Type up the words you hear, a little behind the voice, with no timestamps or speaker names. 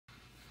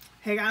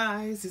Hey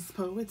guys, it's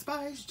Poets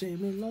by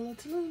Jamie Lola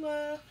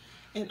Tallulah,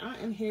 and I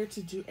am here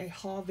to do a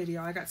haul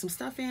video. I got some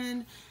stuff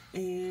in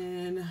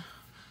and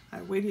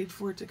I waited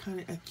for it to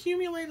kind of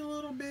accumulate a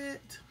little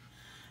bit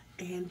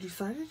and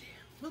decided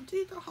we'll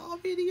do the haul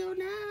video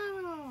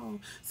now.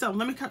 So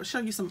let me show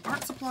you some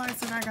art supplies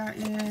that I got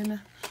in.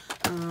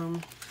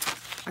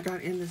 I got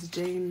in this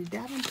Jane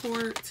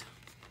Davenport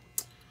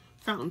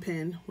fountain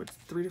pen with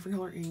 3 different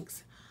color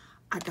inks.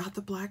 I got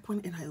the black one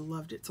and I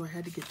loved it, so I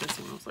had to get this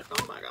one. I was like,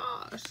 oh my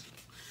gosh.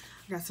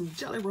 I got some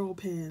jelly roll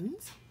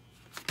pens.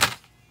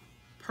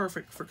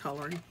 Perfect for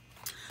coloring.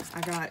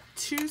 I got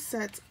 2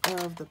 sets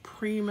of the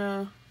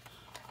Prima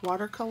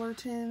watercolor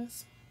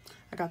tins.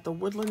 I got the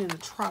woodland and the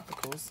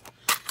tropicals,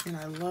 and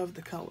I love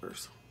the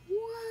colors.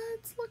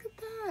 What? Look at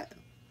that.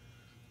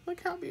 Look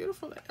how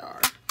beautiful they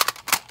are.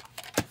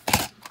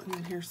 And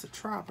then here's the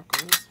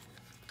tropicals.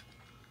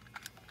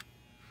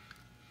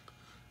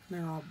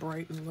 They're all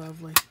bright and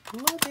lovely.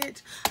 Love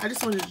it. I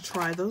just wanted to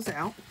try those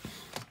out.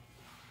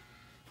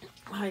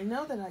 I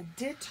know that I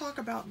did talk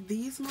about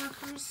these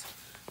markers,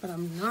 but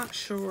I'm not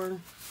sure.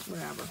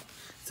 Whatever.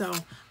 So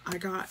I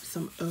got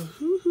some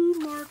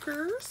Ohuhu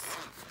markers.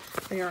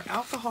 They are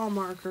alcohol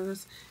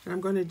markers, and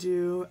I'm going to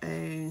do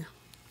a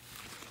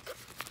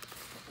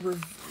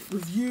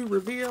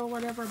reveal,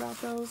 whatever about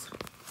those.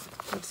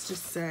 Let's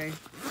just say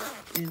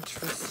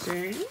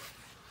interesting.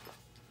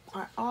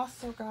 I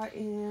also got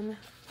in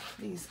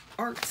these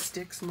art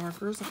sticks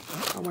markers.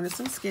 I wanted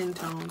some skin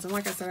tones, and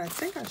like I said, I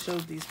think I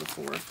showed these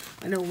before.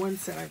 I know one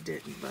said I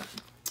didn't, but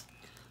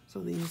so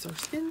these are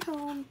skin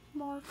tone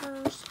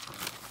markers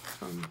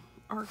from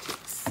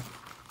Arteza,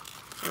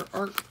 or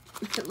art.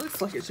 It looks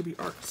like it should be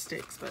art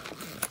sticks, but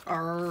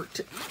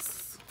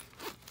Arteza,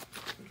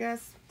 I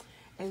guess.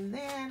 And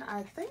then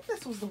I think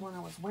this was the one I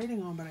was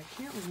waiting on, but I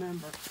can't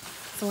remember.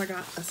 So I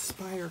got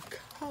Aspire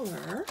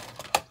Color.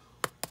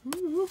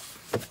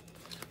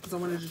 Because I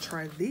wanted to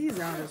try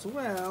these out as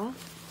well.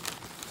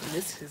 And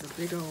this is a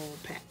big old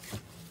pack.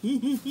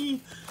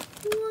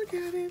 Look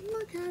at it,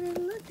 look at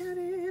it, look at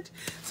it.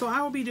 So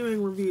I will be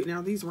doing review.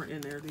 Now these weren't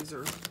in there. These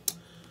are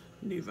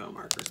Nouveau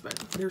markers, but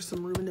there's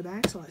some room in the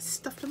bag, so I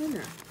stuffed them in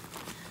there.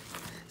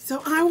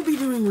 So I will be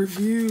doing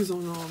reviews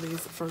on all these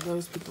for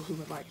those people who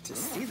would like to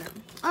see them.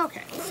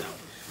 Okay, so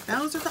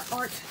those are the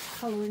art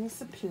coloring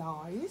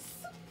supplies,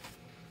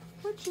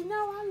 which you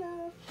know I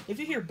love. If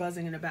you hear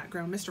buzzing in the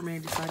background, Mr.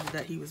 Man decided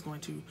that he was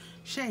going to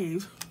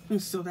shave,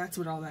 so that's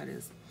what all that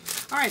is.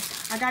 All right,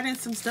 I got in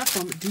some stuff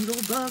from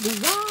Doodlebug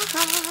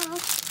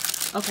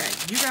Wah. Okay,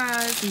 you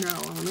guys know,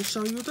 I'm going to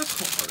show you the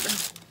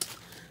card.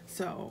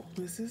 So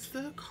this is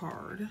the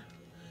card,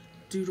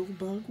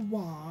 Doodlebug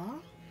Wah,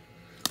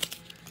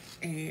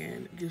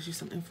 and it gives you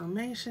some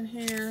information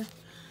here.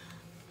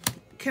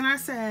 Can I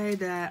say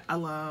that I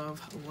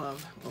love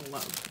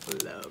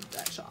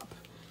that shop?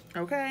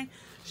 Okay,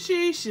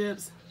 she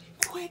ships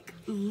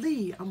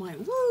quickly. I'm like,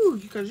 woo,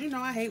 because you know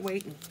I hate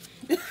waiting.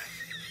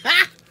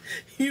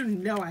 You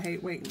know I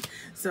hate waiting.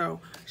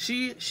 So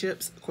she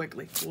ships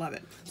quickly. Love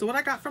it. So what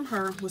I got from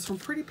her was from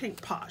Pretty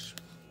Pink Posh.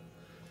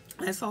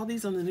 I saw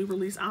these on the new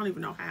release. I don't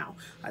even know how.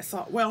 I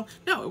saw, well,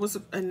 no, it was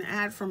an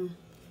ad from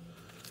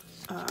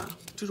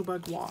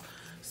Doodlebug Wah.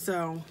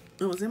 So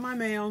it was in my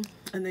mail,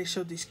 and they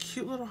showed these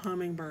cute little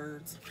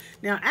hummingbirds.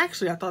 Now,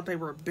 actually, I thought they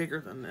were bigger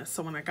than this.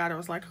 So when I got it, I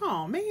was like,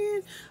 oh,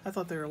 man. I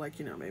thought they were like,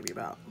 you know, maybe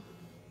about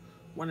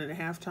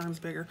 1.5 times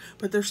bigger.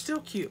 But they're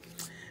still cute.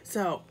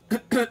 So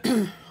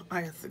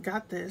I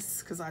got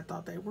this because I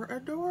thought they were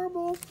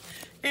adorable.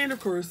 And,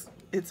 of course,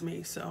 it's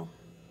me. So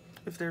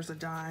if there's a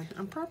die,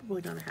 I'm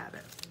probably going to have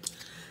it.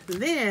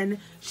 Then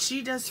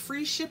she does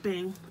free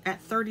shipping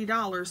at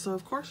 $30. So,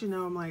 of course, you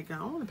know, I'm like, I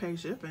don't want to pay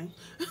shipping.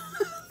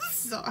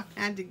 So I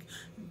had to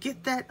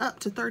get that up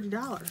to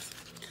 $30.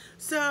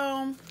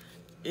 So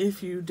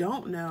if you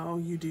don't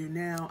know, you do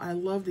now. I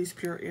love these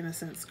Pure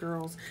Innocence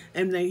girls,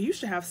 and they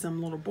used to have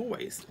some little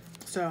boys.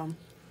 So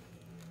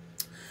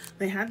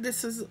they had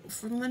this as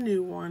from the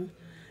new one,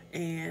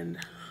 and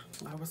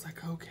I was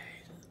like, okay,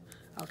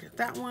 I'll get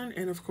that one,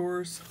 and of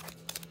course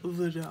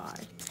the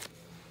die.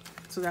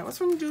 So that was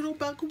from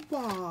Doodlebug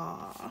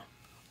Wah.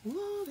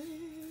 Love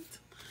it.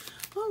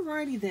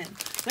 Alrighty then.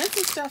 Then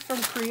some stuff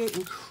from Create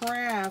and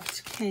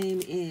Craft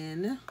came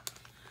in.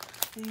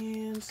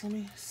 And so let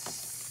me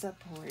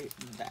separate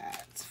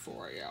that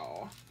for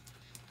y'all.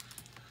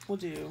 We'll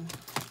do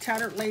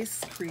Tattered Lace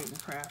Create and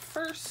Craft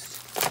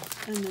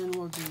first. And then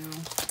we'll do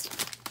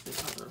the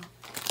other.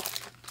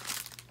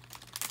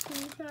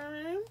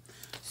 Okay.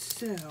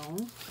 So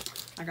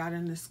I got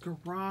in this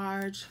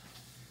Garage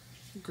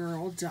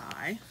Girl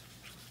die.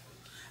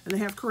 And they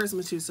have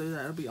charisma too, so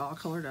that'll be all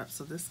colored up.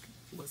 So this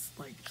was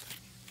like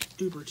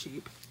uber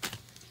cheap.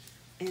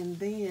 And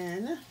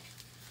then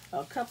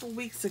a couple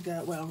weeks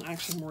ago, well,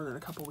 actually more than a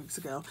couple weeks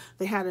ago,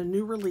 they had a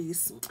new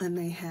release, and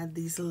they had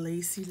these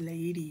lacy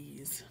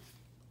ladies.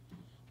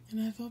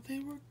 And I thought they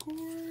were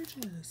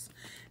gorgeous.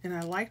 And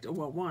I liked,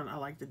 well, one, I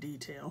liked the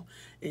detail.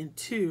 And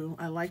two,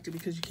 I liked it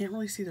because you can't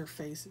really see their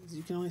faces.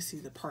 You can only see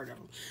the part of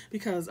them.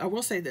 Because I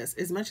will say this,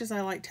 as much as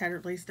I like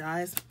Tattered Lace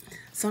dies,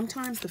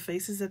 sometimes the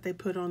faces that they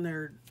put on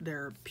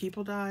their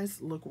people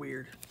dies look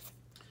weird.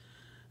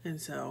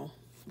 And so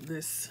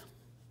this,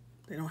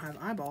 they don't have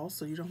eyeballs,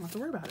 so you don't have to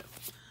worry about it.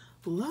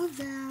 Love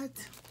that.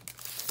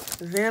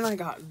 Then I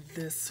got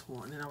this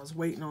one, and I was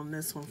waiting on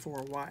this one for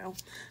a while.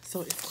 So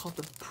it's called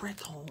the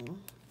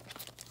Breton.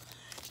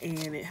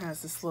 And it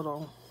has this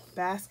little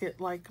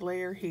basket-like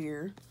layer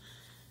here.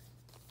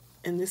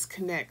 And this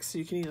connects, so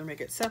you can either make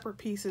it separate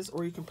pieces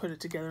or you can put it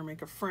together and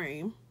make a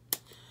frame.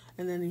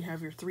 And then you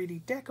have your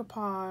 3D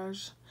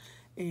decoupage,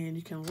 and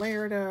you can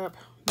layer it up,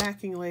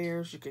 backing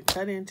layers. You can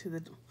cut into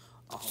the,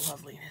 oh,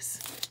 loveliness.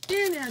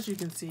 And as you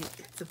can see,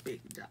 it's a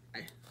big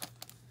die.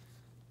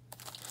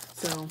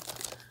 So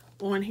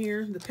on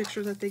here, the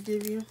picture that they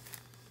give you,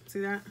 see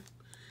that?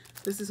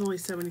 This is only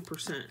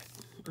 70%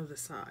 of the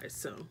size,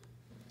 so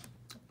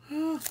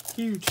oh,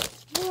 huge.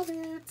 Love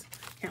it.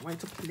 Can't wait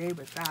to play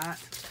with that.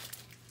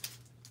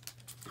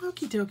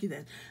 Okie dokie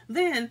then.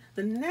 Then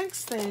the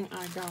next thing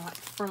I got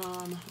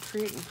from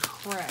Create and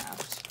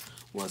Craft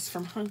was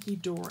from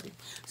HunkyDory.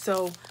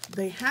 So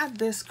they had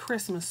this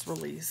Christmas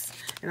release,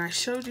 and I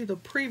showed you the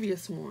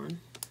previous one,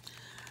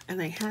 and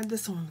they had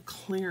this on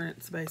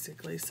clearance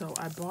basically. So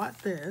I bought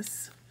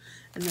this,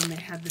 and then they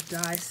had the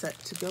die set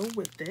to go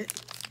with it.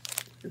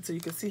 And so you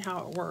can see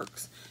how it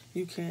works.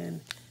 You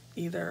can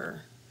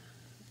either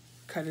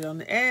cut it on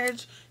the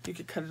edge, you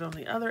could cut it on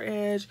the other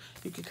edge,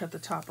 you could cut the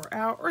topper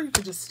out, or you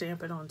could just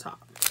stamp it on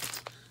top.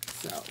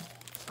 So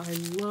I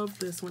love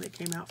this when it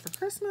came out for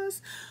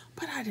Christmas,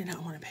 but I did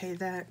not want to pay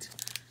that.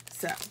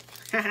 So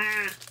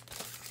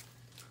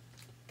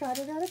got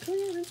it at a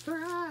clearance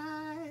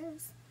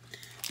price.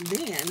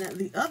 Then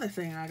the other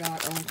thing I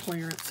got on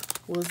clearance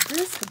was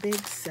this big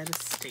set of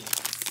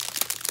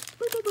stamps.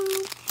 Boo, boo,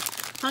 boo.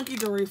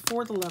 HunkyDory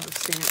For the Love of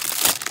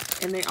Stamps.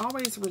 And they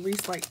always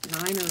release like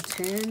 9 or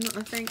 10,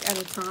 I think, at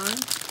a time.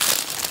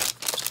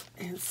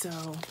 And so,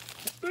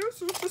 this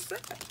was the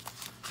set.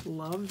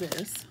 Love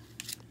this.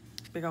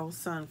 Big old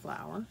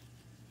sunflower. I'm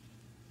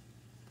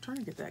trying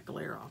to get that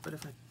glare off, but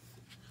if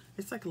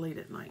it's like late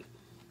at night.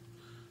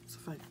 So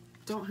if I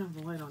don't have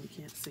the light on, you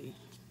can't see.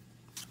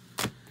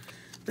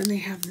 Then they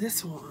have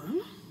this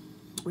one,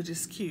 which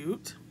is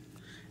cute.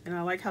 And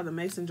I like how the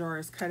mason jar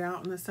is cut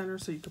out in the center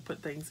so you can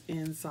put things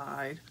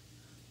inside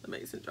the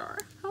mason jar.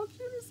 How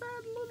cute is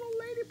that? Little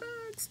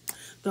ladybugs.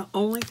 The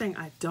only thing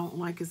I don't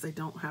like is they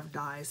don't have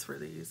dies for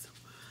these.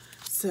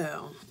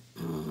 So,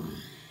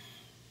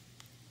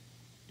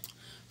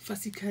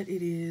 fussy cut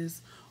it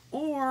is.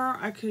 Or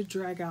I could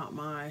drag out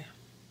my,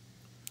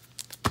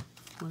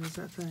 what is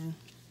that thing?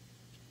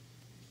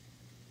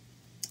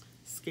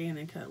 Scan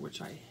and cut,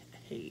 which I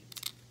hate.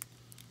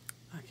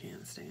 I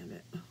can't stand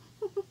it.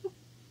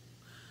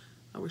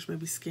 I wish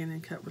maybe Scan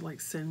and Cut would like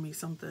send me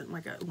something,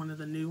 like one of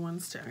the new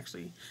ones to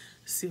actually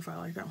see if I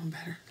like that one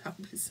better. That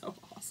would be so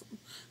awesome.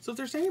 So if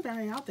there's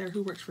anybody out there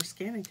who works for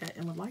Scan and Cut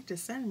and would like to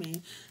send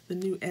me the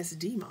new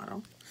SD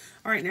model.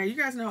 All right, now you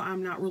guys know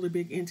I'm not really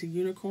big into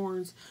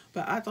unicorns,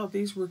 but I thought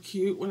these were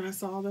cute when I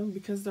saw them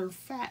because they're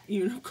fat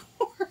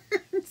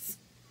unicorns.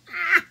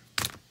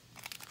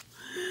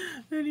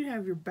 Then you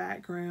have your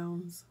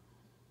backgrounds.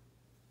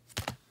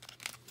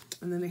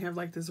 And then they have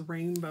like this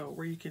rainbow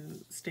where you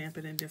can stamp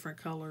it in different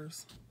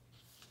colors.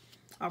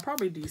 I'll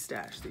probably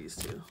de-stash these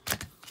two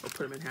or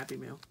put them in Happy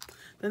Meal.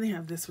 Then they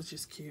have this, which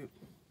is cute.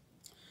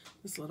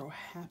 This little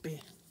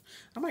happy.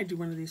 I might do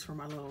one of these for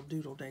my little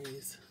doodle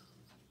days.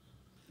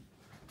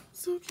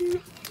 So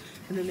cute.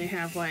 And then they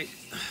have like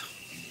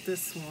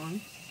this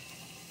one.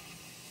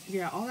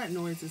 Yeah, all that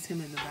noise is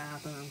him in the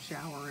bathroom,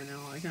 showering and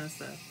all that kind of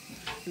stuff.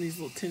 And these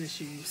little tennis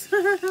shoes.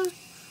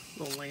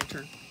 Little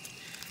lantern.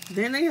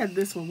 Then they had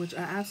this one, which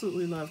I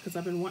absolutely love because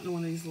I've been wanting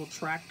one of these little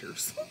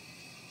tractors.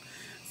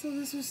 So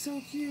this was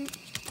so cute.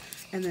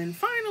 And then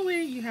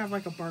finally, you have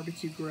like a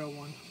barbecue grill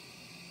one.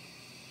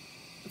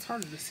 It's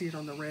harder to see it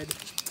on the red.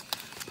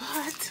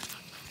 But,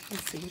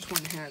 let's see which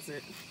one has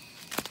it.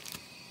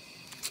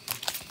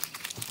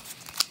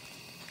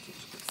 You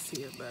can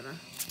see it better.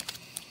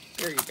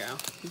 There you go.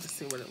 You can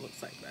see what it looks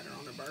like better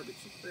on a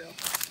barbecue grill.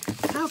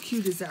 How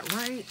cute is that,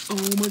 right? Oh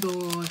my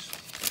gosh.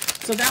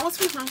 So that was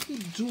from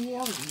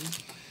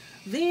HunkyDory.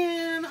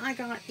 Then I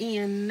got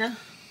in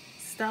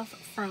stuff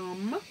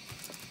from,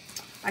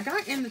 I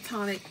got in the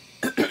Tonic,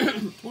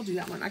 we'll do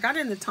that one. I got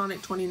in the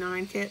Tonic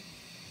 29 kit.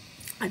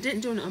 I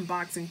didn't do an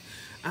unboxing.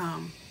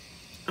 I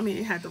mean,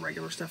 it had the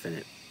regular stuff in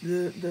it,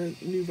 the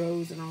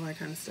Nouveaux and all that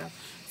kind of stuff.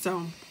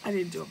 So I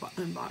didn't do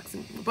an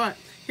unboxing. But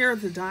here are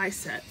the die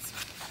sets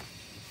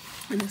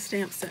and the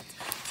stamp sets.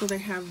 So they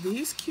have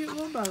these cute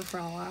little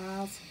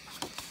butterflies,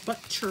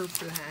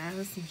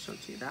 butterflies. Let me show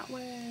it to you that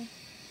way.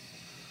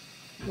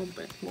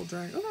 Little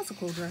drag. Oh, that's a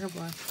cool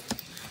dragonfly.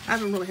 I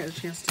haven't really had a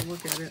chance to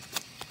look at it.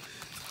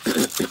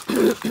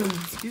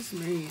 Excuse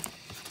me.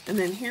 And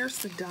then here's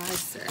the die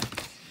set.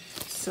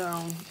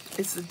 So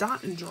it's the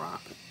dot and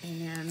drop,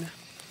 and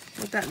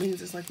What that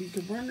means is like you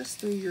can run this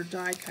through your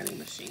die cutting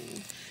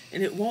machine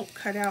and it won't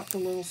cut out the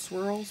little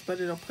swirls, but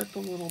it'll put the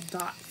little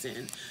dots in.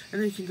 And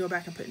then you can go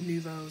back and put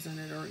nouveaux in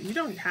it, or you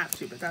don't have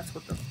to, but that's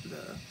what the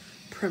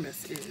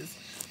premise is.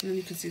 And then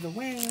you can see the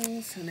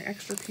wings and the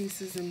extra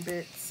pieces and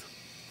bits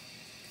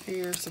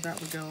here. So that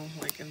would go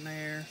like in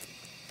there.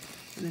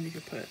 And then you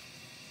could put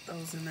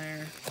those in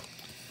there.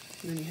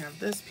 And then you have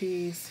this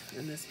piece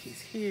and this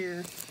piece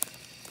here.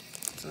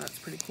 So that's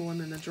pretty cool.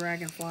 And then the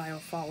dragonfly will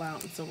fall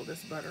out, and so will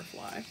this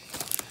butterfly.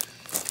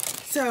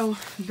 So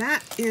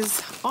that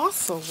is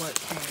also what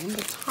came,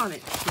 the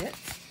Tonic kit.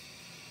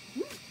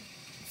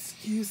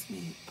 Excuse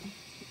me.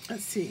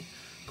 Let's see.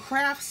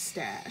 Craft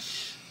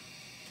Stash,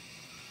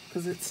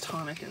 because it's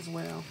Tonic as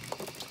well.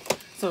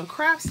 So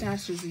Craft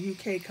Stash is a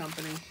UK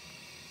company,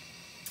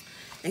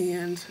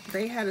 and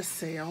they had a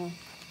sale.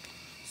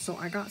 So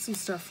I got some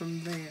stuff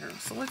from there.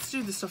 So let's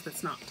do the stuff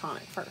that's not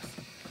Tonic first.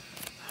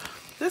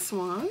 This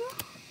one,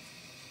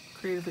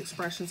 Creative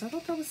Expressions. I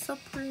thought that was so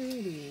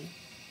pretty.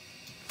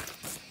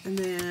 And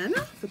then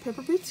the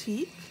Pepper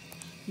Boutique.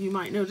 You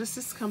might notice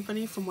this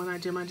company from when I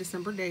did my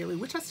December daily,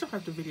 which I still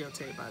have to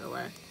videotape, by the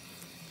way.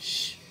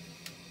 Shh.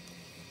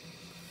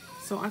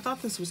 So I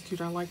thought this was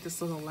cute. I like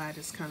this little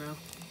lattice kind of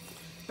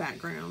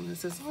background. It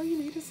says, all you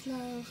need is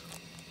love.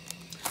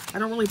 I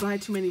don't really buy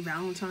too many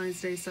Valentine's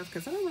Day stuff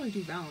because I don't really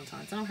do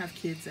Valentine's. I don't have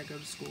kids that go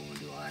to school and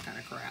do all that kind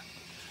of crap.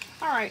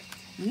 All right,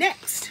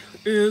 next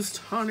is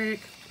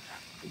Tonic.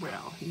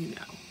 Well, you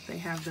know, they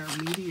have their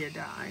media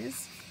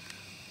dies,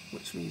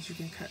 which means you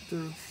can cut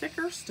through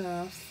thicker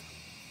stuff.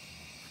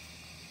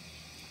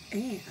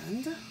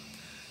 And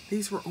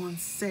these were on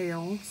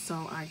sale,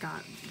 so I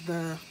got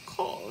the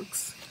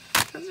cogs,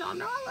 because y'all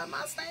know I love my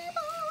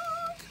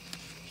Starbucks.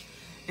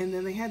 And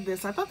then they had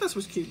this. I thought this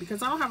was cute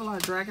because I don't have a lot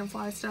of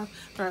dragonfly stuff,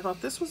 but I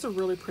thought this was a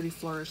really pretty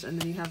flourish. And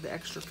then you have the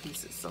extra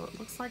pieces, so it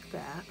looks like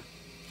that.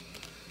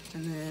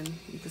 And then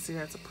you can see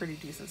that's a pretty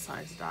decent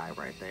sized die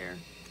right there.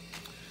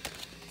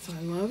 So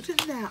I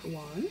loved that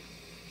one.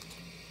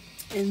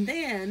 And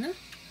then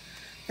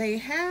they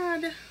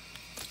had,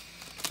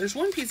 there's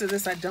one piece of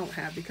this I don't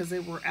have because they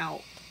were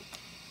out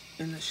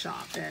in the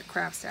shop at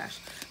Craft Stash.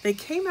 They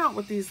came out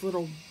with these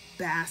little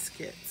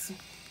baskets,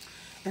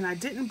 and I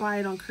didn't buy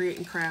it on Create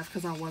and Craft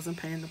because I wasn't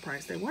paying the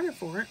price they wanted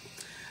for it.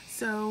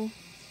 So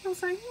I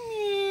was like,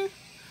 meh.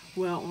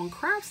 Well, on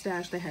Craft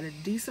Stash, they had a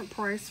decent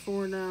price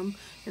for them,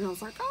 and I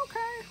was like,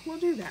 okay, we'll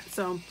do that.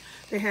 So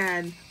they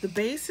had the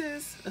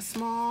bases, a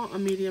small, a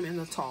medium, and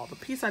the tall. The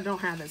piece I don't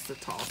have is the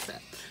tall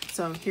set.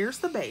 So here's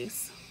the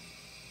base,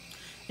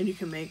 and you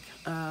can make,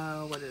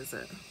 what is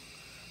it?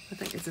 I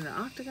think it's an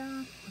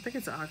octagon. I think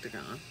it's an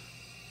octagon.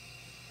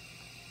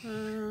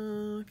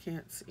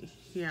 Can't see.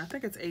 Yeah, I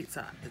think it's 8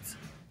 sides.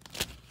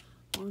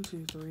 1,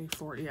 2, 3,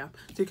 4. Yeah.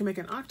 So you can make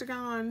an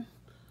octagon.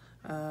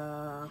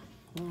 1,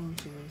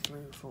 2, 3,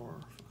 4,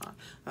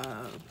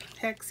 5.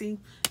 Hexy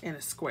and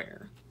a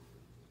square.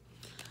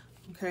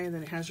 Okay, and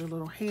then it has your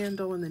little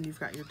handle, and then you've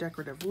got your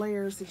decorative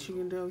layers that you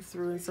can go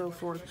through and so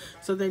forth.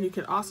 So then you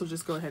could also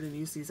just go ahead and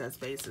use these as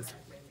bases.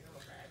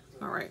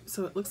 All right,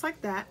 so it looks like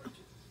that.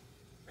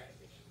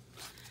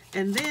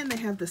 And then they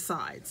have the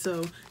sides.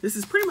 So this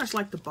is pretty much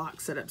like the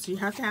box setup. So you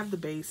have to have the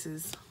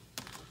bases,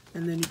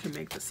 and then you can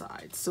make the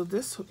sides. So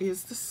this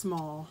is the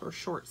small or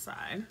short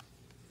side.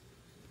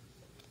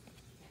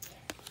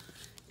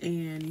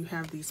 And you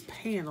have these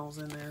panels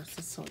in there.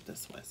 So sort it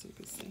this way so you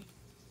can see.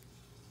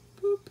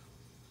 Boop.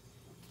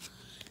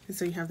 And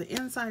so you have the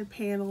inside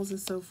panels and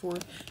so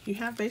forth. You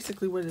have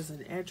basically what is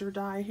an edger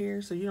die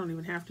here, so you don't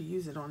even have to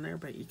use it on there,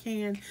 but you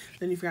can.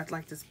 Then you've got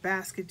like this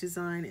basket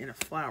design and a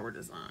flower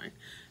design.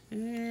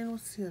 And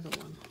what's the other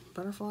one?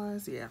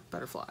 Butterflies? Yeah,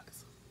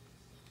 butterflies.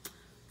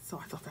 So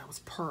I thought that was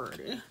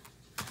pretty.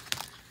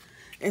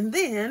 And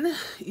then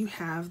you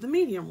have the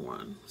medium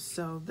one.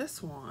 So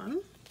this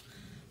one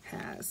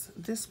has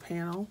this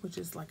panel, which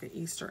is like an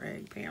Easter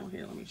egg panel.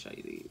 Here, let me show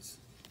you these.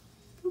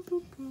 Boop,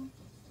 boop, boop.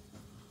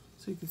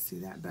 So you can see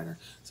that better.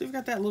 So you've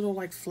got that little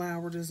like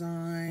flower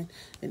design,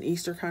 an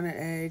Easter kind of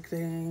egg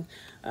thing.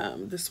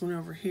 This one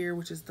over here,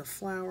 which is the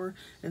flower.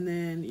 And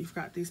then you've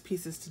got these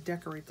pieces to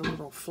decorate the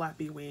little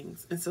flappy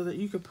wings. And so that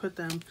you could put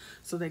them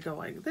so they go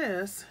like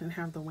this and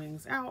have the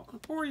wings out,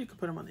 or you could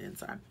put them on the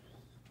inside.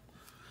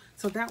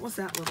 So that was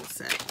that little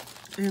set.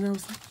 And I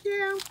was like,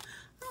 yeah,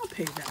 I'll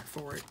pay that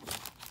for it.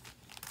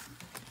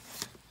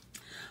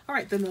 All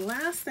right, then the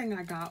last thing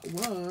I got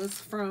was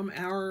from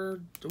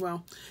our,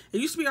 well, it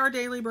used to be Our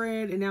Daily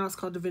Bread, and now it's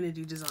called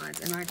Divinity Designs.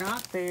 And I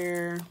got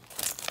their,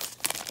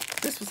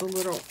 this was a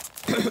little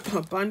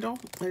a bundle.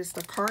 It's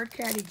the Card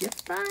Caddy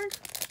gift bag.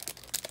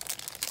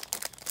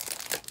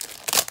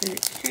 And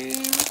it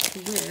came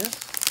with,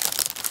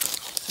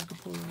 so I can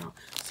pull it out.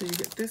 So you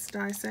get this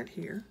die set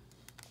here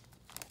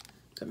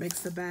that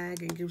makes the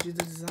bag and gives you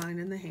the design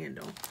and the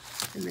handle.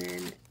 And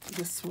then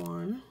this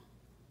one,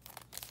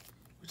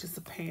 which is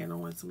the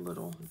panel and some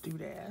little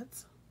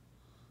doodads.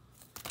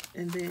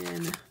 And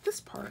then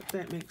this part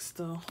that makes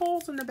the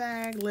holes in the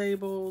bag,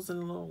 labels,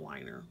 and a little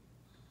liner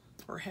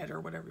or header,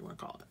 whatever you want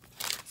to call it.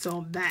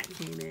 So that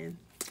came in.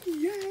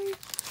 Yay!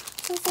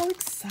 so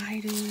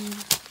excited.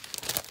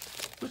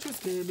 Which was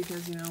good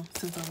because, you know,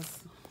 since I was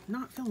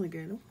not feeling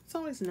good, it's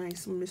always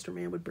nice when Mr.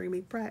 Man would bring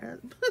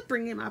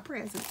in my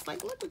presents.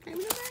 Like, look what came in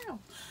the mail.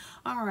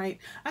 All right,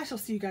 I shall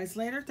see you guys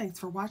later. Thanks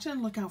for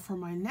watching. Look out for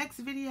my next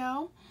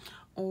video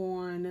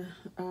on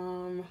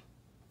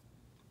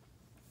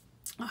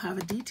I'll have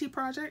a DT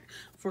project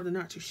for the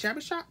Not Too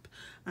Shabby Shop.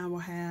 I will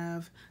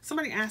have,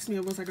 somebody asked me,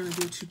 was I going to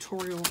do a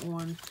tutorial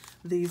on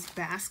these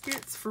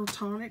baskets for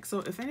Tonic? So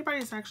if anybody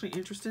is actually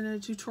interested in a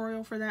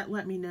tutorial for that,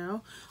 let me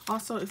know.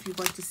 Also, if you'd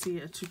like to see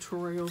a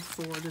tutorial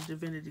for the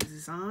Divinity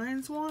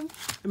Designs one,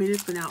 I mean,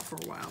 it's been out for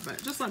a while,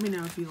 but just let me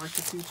know if you'd like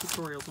to see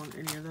tutorials on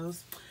any of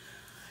those.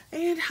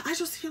 And I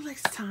shall see you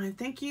next time.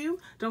 Thank you.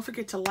 Don't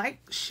forget to like,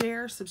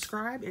 share,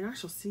 subscribe, and I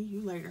shall see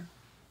you later.